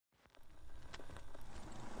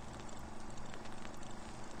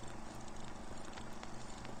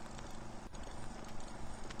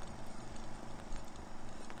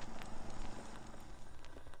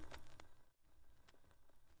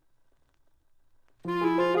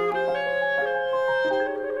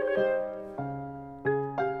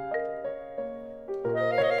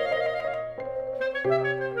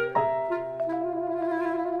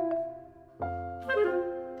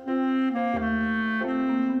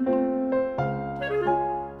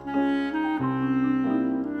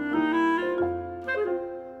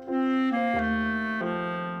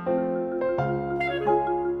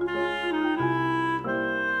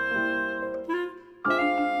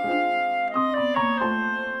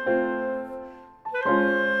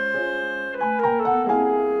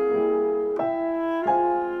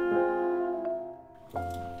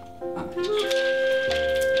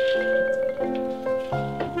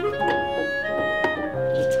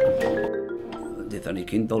Daethon ni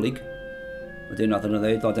cyn dolyg. Wedyn oedd yn y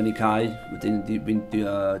dweud, oedden ni cael, wedyn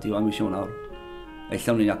diwan mis Ionawr.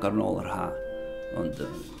 Ellawn ni'n agor yn ôl yr ha. Ond,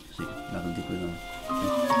 si, nad yn digwydd o'n.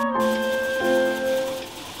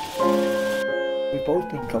 We've both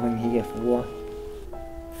been coming here for what?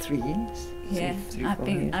 3 years? Yeah,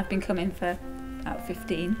 I've been coming for about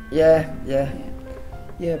 15. Yeah,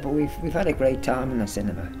 but we've had a great time in the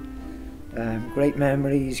cinema. Great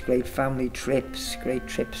memories, great family trips, great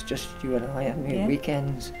trips just you and I, and yeah.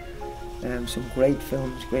 Weekends. Some great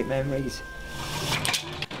films, great memories.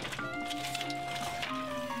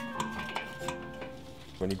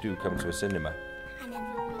 When you do come to a cinema,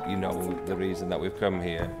 you know the reason that we've come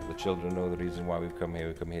here. The children know the reason why we've come here.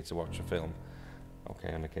 We come here to watch a film.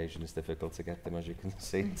 Okay, on occasion it's difficult to get them, as you can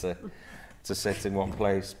see, to sit in one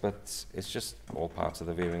place, but it's just all part of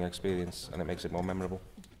the viewing experience and it makes it more memorable.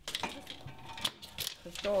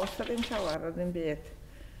 Does ydyn llawer o ddim byd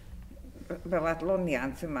fel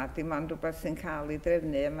adloniant yma, dim ond rhywbeth sy'n cael ei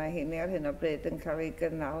drefnu, a mae hynny ar hyn o bryd yn cael ei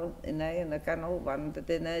gynnal unau yn y ganolfan,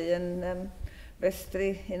 dydyn neu yn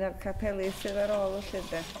festri un o'r capeli sydd ar ôl y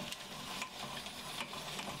llyfr.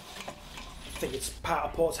 I think it's part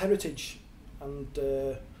of Port's heritage, and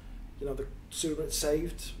you know, the sooner it's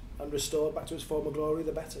saved and restored back to its former glory,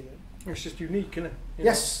 the better. Yeah? It's just unique, isn't it?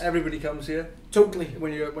 Yes. Everybody comes here. Totally.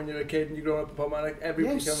 When you're a kid and you grow up in Porthmadog,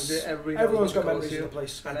 everybody comes here. Everyone's got memories of the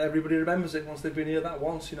place. And everybody remembers it once they've been here that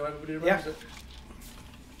once. You know, everybody remembers it.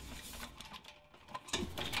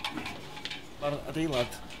 Mae'r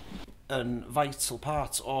adeilad yn vital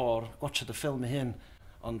part o'r gwachod y ffilm hyn,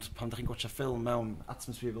 ond pan ydych chi'n gwachod ffilm mewn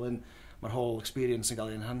atmosphere fel hyn, mae'r whole experience yn cael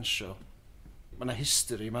ei enhansio. Mae yna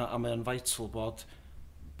history yma, a mae'n vital bod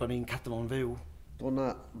ni'n cadw mewn fyw. Doedd yna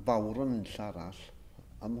fawr o'n unll arall.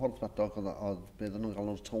 Am Porthmadog oedd beth nhw'n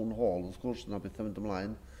cael o'r town hall, wrth gwrs, yna beth yn mynd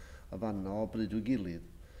ymlaen, a fanna o bryd i'w gilydd.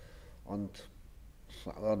 Ond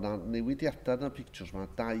oedd yna newidiadau yn y pictures yma,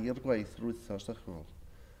 2 gwaith yr wythnos dechrau.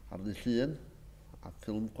 Ar ddi llun, a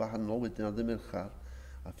ffilm gwahanol wedyn ar ddi Merchar,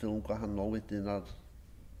 a ffilm gwahanol wedyn ar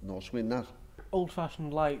nos Gwener.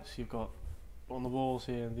 Old-fashioned lights you've got on the walls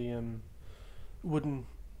here, the wooden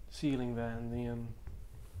ceiling there, and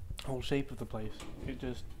the whole shape of the place. It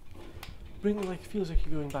just feels like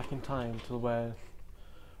you're going back in time to where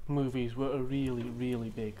movies were a really,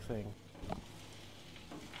 really big thing.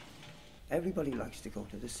 Everybody likes to go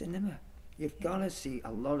to the cinema. You've got to see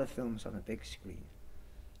a lot of films on a big screen.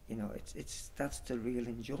 You know, that's the real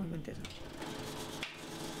enjoyment, isn't it?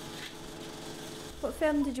 What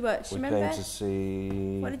film did you watch? We remember? Came to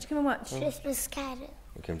see... What did you come and watch? Christmas Carol.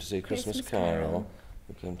 We came to see Christmas Carol.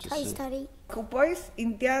 We came to Toy see... Story. Cowboys,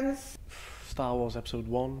 Indians. Star Wars Episode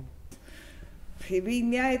 1.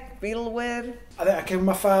 Rhifeiniaid, milwyr. I think I came with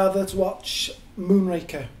my father to watch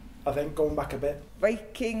Moonraker, I think, going back a bit.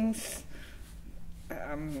 Vikings.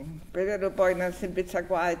 Beth yw'r boi na'n sy'n bita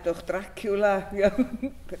gwaed o'ch Dracula.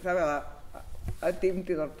 Pethau fel la. A dim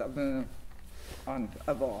diddordeb yn ond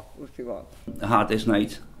a fo, wrth i fod. The hardest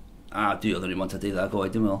night. A di oedd yn i'n adeilad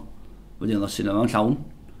goed, dwi'n meddwl. Wedyn oedd y cinema yn llawn.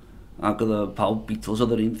 Ac oedd y pawb Beatles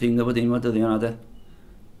oedd yr un thing a wedyn mae dyddiau na de.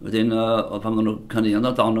 Wedyn oedd pan nhw'n cynnion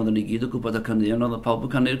o don, oedd yn i gyd o gwybod y cynnion, oedd y pawb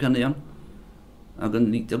yn cynnu'r cynnion. Ac yn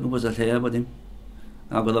nidio gwybod y lle wedyn.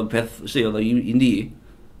 Ac oedd y peth sydd oedd i ni,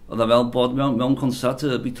 oedd fel bod mewn concert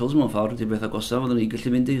y Beatles mewn ffordd, di beth agosaf, oedd yn i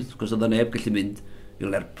gallu mynd i, cos oedd y neb gallu mynd i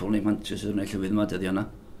Lerpwl neu Manchester neu llywydd yma dyddiau yna.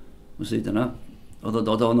 Mwys i dyna. Oedd yn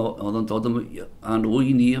dod â nhw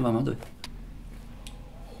i ni yma yma, dwi.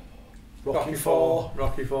 Rocky 4.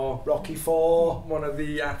 Rocky 4. One of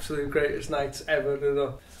the absolute greatest nights ever.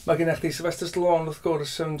 Mae gen i chdi Sylvester Stallone wrth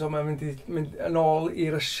gwrs yn mynd yn ôl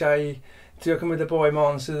i rysiau, trio cymryd y boi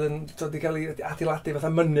mon sydd yn dod i cael ei adeiladu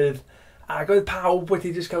fatha mynydd. Ac oedd pawb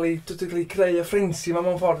wedi just cael ei creu y ffrensi yma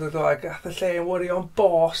mewn ffordd ydw, ac ath y lle yn wyrio yn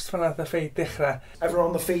bost pan ath y ffeit dechrau.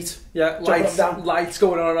 Everyone on the feet. Yeah, lights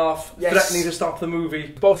going on and off, yes. Threatening to stop the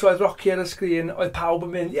movie. Both oedd Rocky ar y sgrin, oedd pawb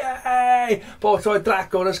yn mynd, yay! Both oedd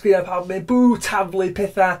Drago ar y sgrin, oedd pawb yn mynd, bw, taflu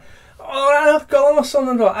pethau. Oedd anhygoel yn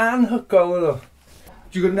oson yn ddo, anhygoel yn ddo.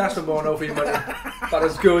 You couldn't ask for more now for your money. That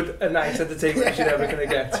is good and nice entertainment as you're ever going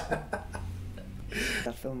to get.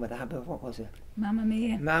 That film with Achub, what was it? Mamma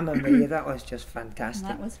Mia. Mamma Mia, that was just fantastic.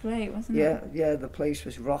 That was great, wasn't it? Yeah, the place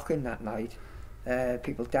was rocking that night.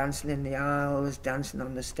 People dancing in the aisles, dancing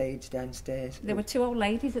on the stage downstairs. There were 2 old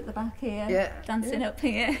ladies at the back here, dancing up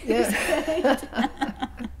here. Yeah.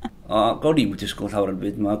 Gawn ni'n disgwyl llawer yn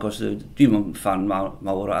byd yma, cos dwi'n fan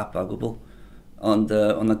mawr o ABBA gwbl. Ond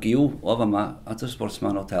o'n na giw o fama at y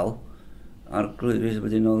Sportsman Hotel, a'r glwyddiad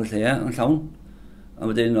wedyn oedd y lle yn llawn. A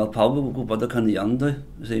wedyn oedd pawb yn gwybod y cynnion,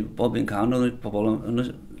 dwi. Bob un can oedd pobl yn y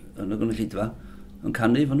gynulleidfa yn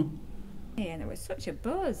canu efo nhw. Yeah, and there was such a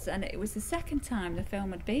buzz, and it was the second time the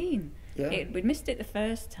film had been. Yeah. We'd missed it the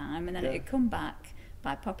first time, and then it had come back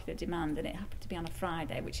by popular demand, and it happened to be on a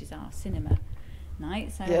Friday, which is our cinema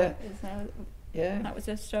night. So, that was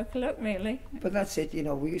a stroke of luck, really. But that's it, you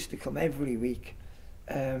know, we used to come every week.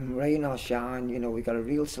 Rain or shine, you know, we got a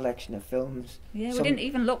real selection of films. Yeah, we didn't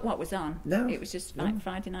even look what was on. No. It was just like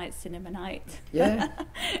Friday night cinema night. Yeah.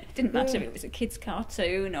 It didn't matter if it was a kid's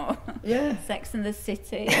cartoon or Sex and the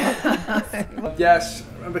City. Yes,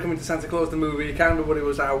 I remember coming to Santa Claus the movie, I can't remember what it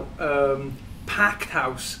was out, packed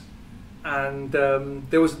house, and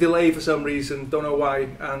there was a delay for some reason, don't know why,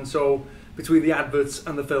 and so between the adverts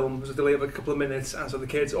and the film there was a delay of a couple of minutes, and so the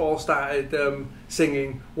kids all started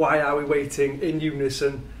singing Why Are We Waiting in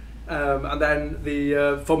unison, and then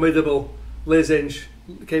the formidable Liz Inch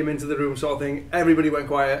came into the room sort of thing. Everybody went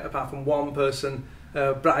quiet apart from one person,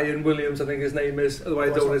 Brian Williams I think his name is,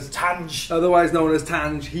 otherwise known as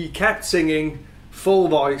Tange. He kept singing full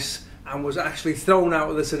voice and was actually thrown out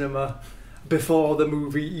of the cinema before the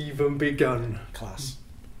movie even begun. Class.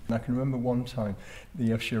 I can remember one time the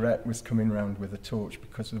usherette was coming round with a torch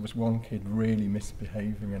because there was one kid really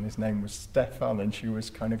misbehaving and his name was Stefan, and she was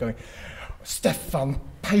kind of going, Stefan,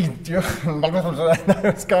 peidio. And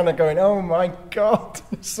I was kind of going, oh my God,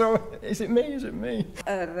 so is it me?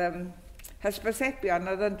 Hysbysebion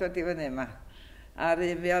oedd yn dod I fyny yma. A'r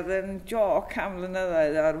un fi oedd yn joc am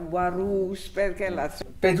flynyddoedd o'r warws bergelad.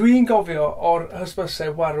 Be dwi'n gofio o'r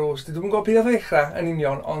hysbysau warws, dwi'n gwybod beth oedd ddechrau yn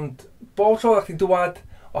union, ond bob tro o'ch ti'n dwad,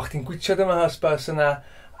 o'ch ti'n gwytio am y hysbys yna,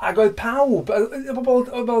 ac oedd pawb, y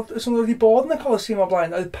bobl sy'n wedi bod yn y Coliseum o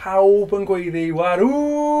blaen, oedd pawb yn gweiddi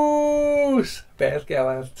warws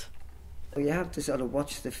bergelad. You have to sort of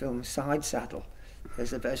watch the film side saddle.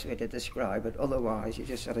 Is the best way to describe it. Otherwise, you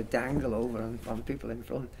just sort of dangle over on people in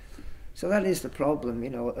front. So that is the problem, you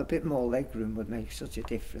know. A bit more legroom would make such a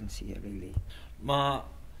difference here, really. Mae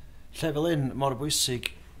lle fel un mor bwysig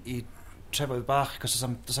I trefoedd bach, cos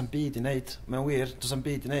does am byd I wneud. Mae'n wir, does am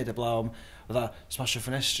byd I wneud eblaw am fatha smasho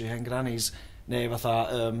ffenestri hen grannies, neu fatha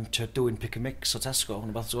dwyn pick and mix o Tesco,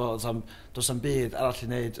 does am byd arall I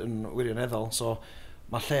wneud yn wirioneddol. So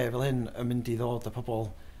mae lle fel hyn yn mynd I ddod â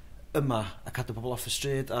pobl yma a cadw pobl off the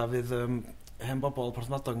street, a fydd hen bobl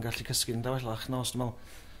Porthmadog yn gallu cysgu'n dawellach nos, dwi'n meddwl.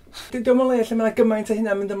 Dwi'n meddwl lle mae gymaint o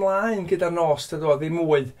hynna mynd ymlaen gyda'r nos, ddim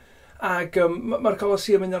mwy. Ac mae'r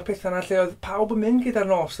Coliseum yn o'r pethau yna lle oedd pawb yn mynd gyda'r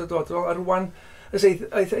nos, a Rwan ys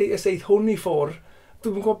eith hwn I ffwr,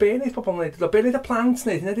 dwi'n gwybod be wneud pobl wneud, be wneud y plant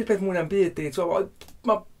wneud, hynny di'r peth mwyn am byd I.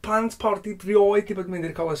 Mae plant port I brioed I bod yn mynd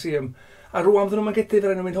i'r Coliseum, a rwan dyn nhw'n gyda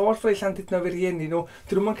fel nhw'n mynd holl fel Llandudno fe'r rieni nhw,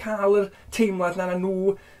 dyn nhw'n cael yr teimlad na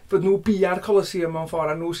nhw, fod nhw bia'r Coliseum mewn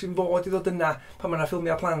ffordd, a nhw sy'n fod I ddod yna pan mae yna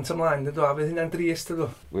ffilmiau plant ymlaen, a fydd hynna'n drist ydw.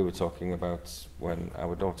 We were talking about when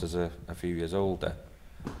our daughters are a few years older.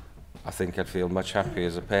 I think I'd feel much happier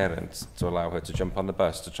as a parent to allow her to jump on the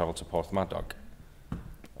bus to travel to Porthmadog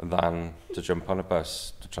than to jump on a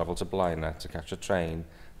bus to travel to Blaena, to catch a train,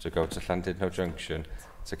 to go to Llandudno Junction,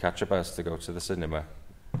 to catch a bus to go to the cinema.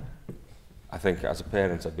 I think as a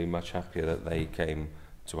parent I'd be much happier that they came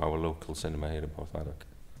to our local cinema here in Porthmadog.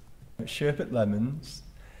 Sherbet lemons,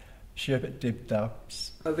 sherbet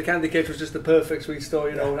dib-dabs. The candy cake was just the perfect sweet store,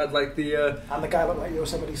 you know, had like the... and the guy looked like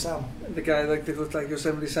Yosemite Sam. The guy looked like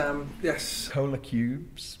Yosemite Sam, yes. Cola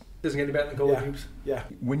cubes. Doesn't get any better than cola cubes. Yeah.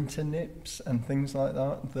 Winter nips and things like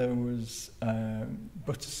that. There was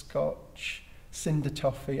butterscotch, cinder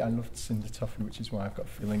toffee. I loved cinder toffee, which is why I've got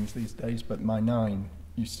fillings these days, but my 9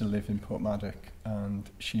 used to live in Porthmadog and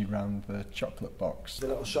she ran the chocolate box. The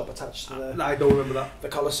little shop attached to the... I don't remember that. The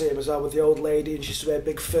Coliseum as well, with the old lady, and she used to wear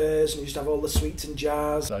big furs and used to have all the sweets in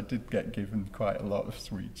jars. I did get given quite a lot of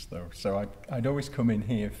sweets though, so I'd always come in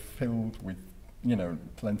here filled with, you know,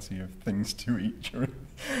 plenty of things to eat,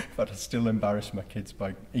 but I still embarrass my kids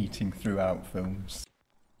by eating throughout films.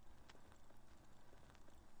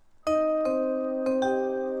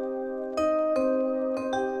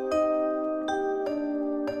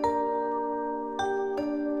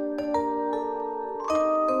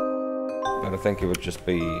 I think it would just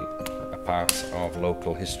be a part of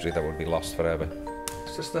local history that would be lost forever.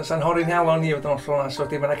 It's just yn horri'n helon I fod yn ollol nas,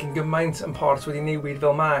 wedi mae'n ac yn gymaint yn port wedi newid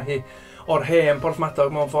fel ma hi o'r hen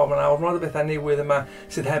Porthmadog mewn ffordd. Mae'n ormod o bethau newydd yma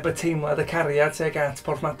sydd heb y teimlad y cariad teg at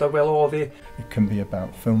Porthmadog fel oedd hi. It can be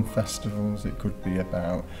about film festivals, it could be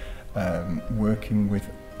about working with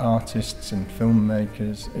artists and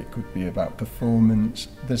filmmakers, it could be about performance.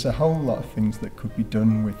 There's a whole lot of things that could be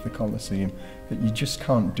done with the Coliseum that you just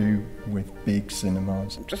can't do with big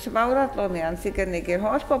cinemas. Dros y fawr adloniant sy'n gynnig i'r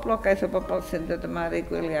holl boblogaeth o bobl sy'n dod yma ar ei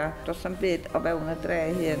gwyliau dros am byd o fewn y dre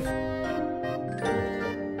hyn.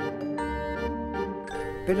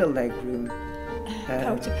 bit of leg room.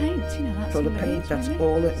 Coat of paint, you know, that's coat of all it paint, needs, that's really.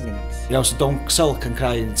 all it needs. You know, so don't sulk and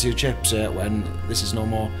cry into your chips when this is no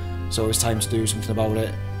more. So it's time to do something about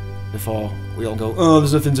it before we all go, oh,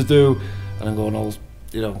 there's nothing to do. And I'm going all,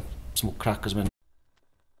 you know, smoke crackers, man.